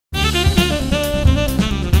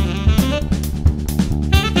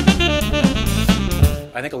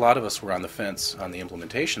I think a lot of us were on the fence on the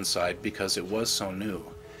implementation side because it was so new,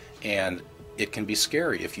 and it can be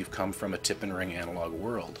scary if you've come from a tip and ring analog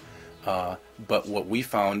world. But what we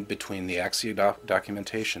found between the Axia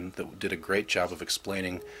documentation that did a great job of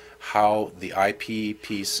explaining how the IP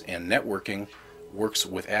piece and networking works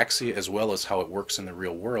with Axia as well as how it works in the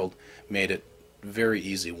real world made it very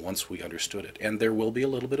easy once we understood it. And there will be a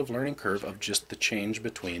little bit of learning curve of just the change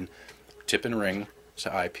between tip and ring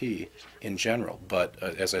to IP in general. But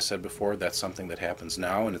as I said before, that's something that happens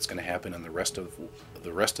now, and it's going to happen in the rest of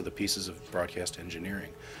the pieces of broadcast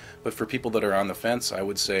engineering. But for people that are on the fence, I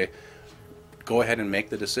would say go ahead and make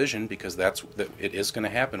the decision, because it is going to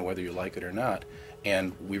happen whether you like it or not,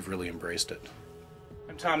 and we've really embraced it.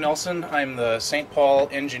 I'm Tom Nelson. I'm the St. Paul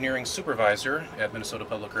Engineering Supervisor at Minnesota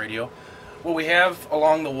Public Radio. What we have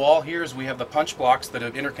along the wall here is we have the punch blocks that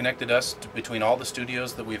have interconnected us between all the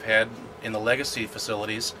studios that we've had in the legacy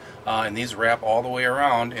facilities, and these wrap all the way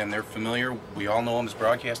around, and they're familiar. We all know them as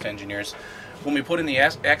broadcast engineers. When we put in the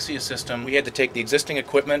Axia system, we had to take the existing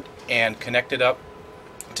equipment and connect it up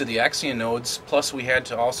to the Axia nodes, plus we had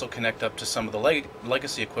to also connect up to some of the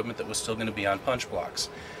legacy equipment that was still going to be on punch blocks.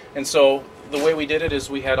 And so the way we did it is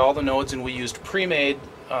we had all the nodes, and we used pre-made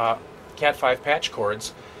Cat5 patch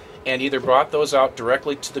cords, and either brought those out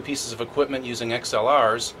directly to the pieces of equipment using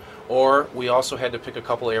XLRs, or we also had to pick a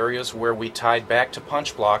couple areas where we tied back to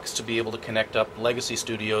punch blocks to be able to connect up legacy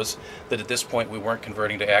studios that at this point we weren't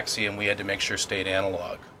converting to Axia, and we had to make sure stayed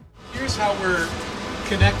analog. Here's how we're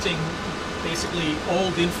connecting basically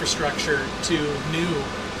old infrastructure to new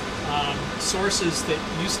sources that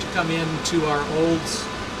used to come into our old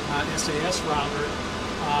SAS router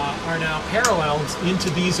are now paralleled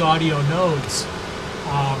into these audio nodes.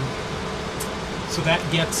 So that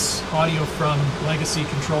gets audio from legacy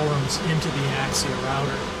control rooms into the Axia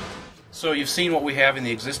router. So you've seen what we have in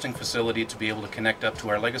the existing facility to be able to connect up to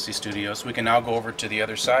our legacy studios. We can now go over to the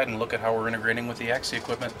other side and look at how we're integrating with the Axia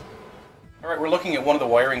equipment. Alright, we're looking at one of the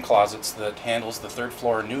wiring closets that handles the third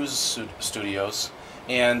floor news studios,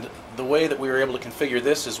 and the way that we were able to configure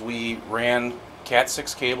this is we ran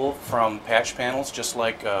Cat6 cable from patch panels, just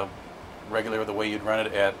like regular the way you'd run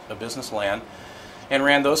it at a business LAN, and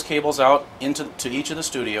ran those cables out to each of the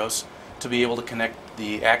studios to be able to connect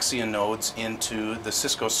the Axia nodes into the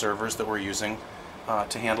Cisco servers that we're using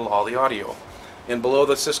to handle all the audio. And below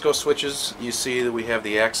the Cisco switches, you see that we have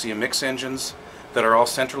the Axia mix engines that are all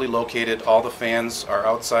centrally located. All the fans are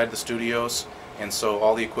outside the studios, and so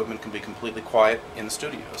all the equipment can be completely quiet in the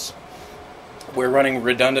studios. We're running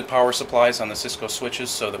redundant power supplies on the Cisco switches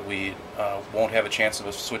so that we won't have a chance of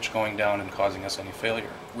a switch going down and causing us any failure.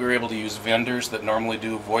 We were able to use vendors that normally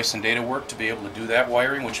do voice and data work to be able to do that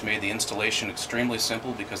wiring, which made the installation extremely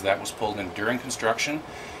simple because that was pulled in during construction.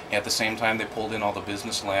 At the same time, they pulled in all the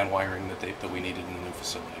business LAN wiring that we needed in the new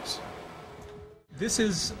facilities. This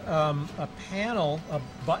is a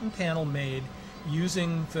button panel made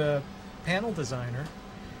using the panel designer,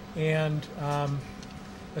 and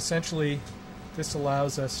essentially this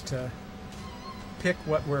allows us to pick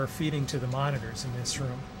what we're feeding to the monitors in this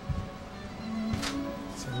room.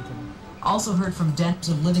 So we can also heard from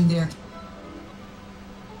dentists living there.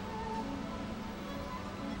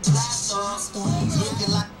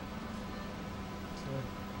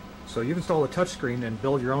 So you've installed a touchscreen and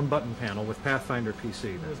build your own button panel with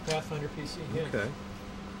PathFinderPC. With PathFinderPC, yeah. Okay.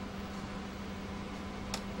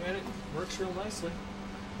 And it works real nicely.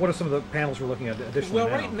 What are some of the panels we're looking at additionally well,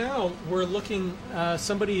 now? right now we're looking,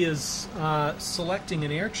 somebody is selecting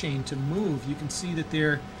an air chain to move. You can see that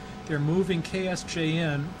they're moving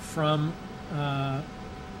KSJN from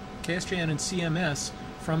KSJN and CMS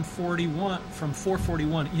from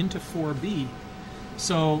 441 into 4B.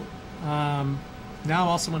 So now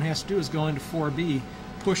all someone has to do is go into 4B,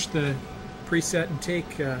 push the preset and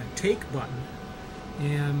take button,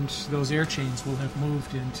 and those air chains will have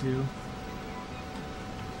moved into.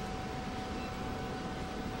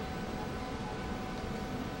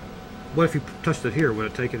 What if you touched it here? Would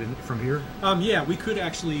it take it in from here? Yeah, we could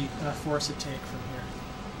actually force a take from here.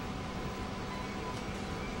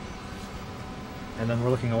 And then we're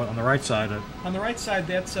looking on the right side. On the right side,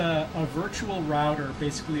 that's a virtual router,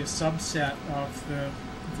 basically a subset of the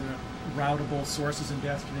routable sources and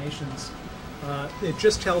destinations. It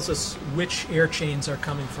just tells us which air chains are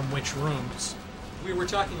coming from which rooms. We were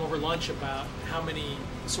talking over lunch about how many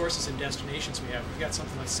sources and destinations we have. We've got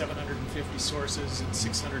something like 750 sources and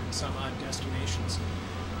 600 and some odd destinations.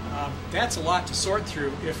 That's a lot to sort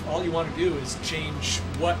through if all you want to do is change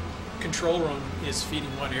what control room is feeding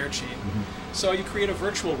what air chain. Mm-hmm. So you create a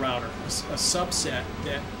virtual router, a subset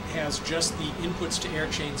that has just the inputs to air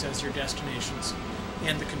chains as your destinations,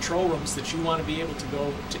 and the control rooms that you want to be able to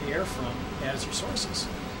go to air from as your sources.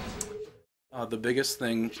 The biggest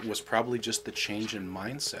thing was probably just the change in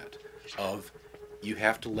mindset of you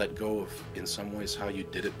have to let go of, in some ways, how you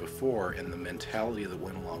did it before and the mentality that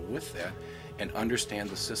went along with that, and understand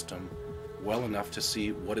the system well enough to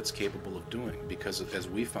see what it's capable of doing, because as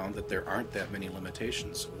we found that there aren't that many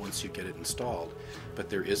limitations once you get it installed, but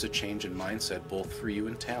there is a change in mindset both for you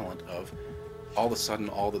and talent of all of a sudden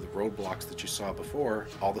all of the roadblocks that you saw before,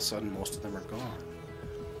 all of a sudden most of them are gone.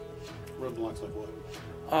 Roadblocks like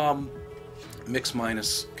what? Mix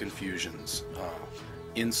minus confusions,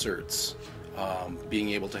 inserts, being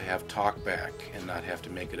able to have talkback and not have to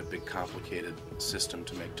make it a big complicated system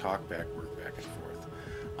to make talkback work back and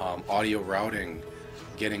forth. Audio routing,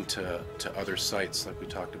 getting to other sites, like we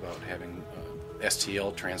talked about, having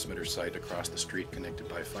STL transmitter site across the street connected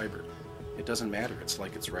by fiber. It doesn't matter, it's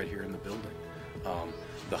like it's right here in the building.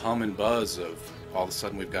 The hum and buzz of all of a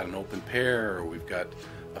sudden we've got an open pair or we've got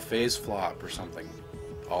a phase flop or something,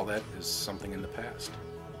 all that is something in the past.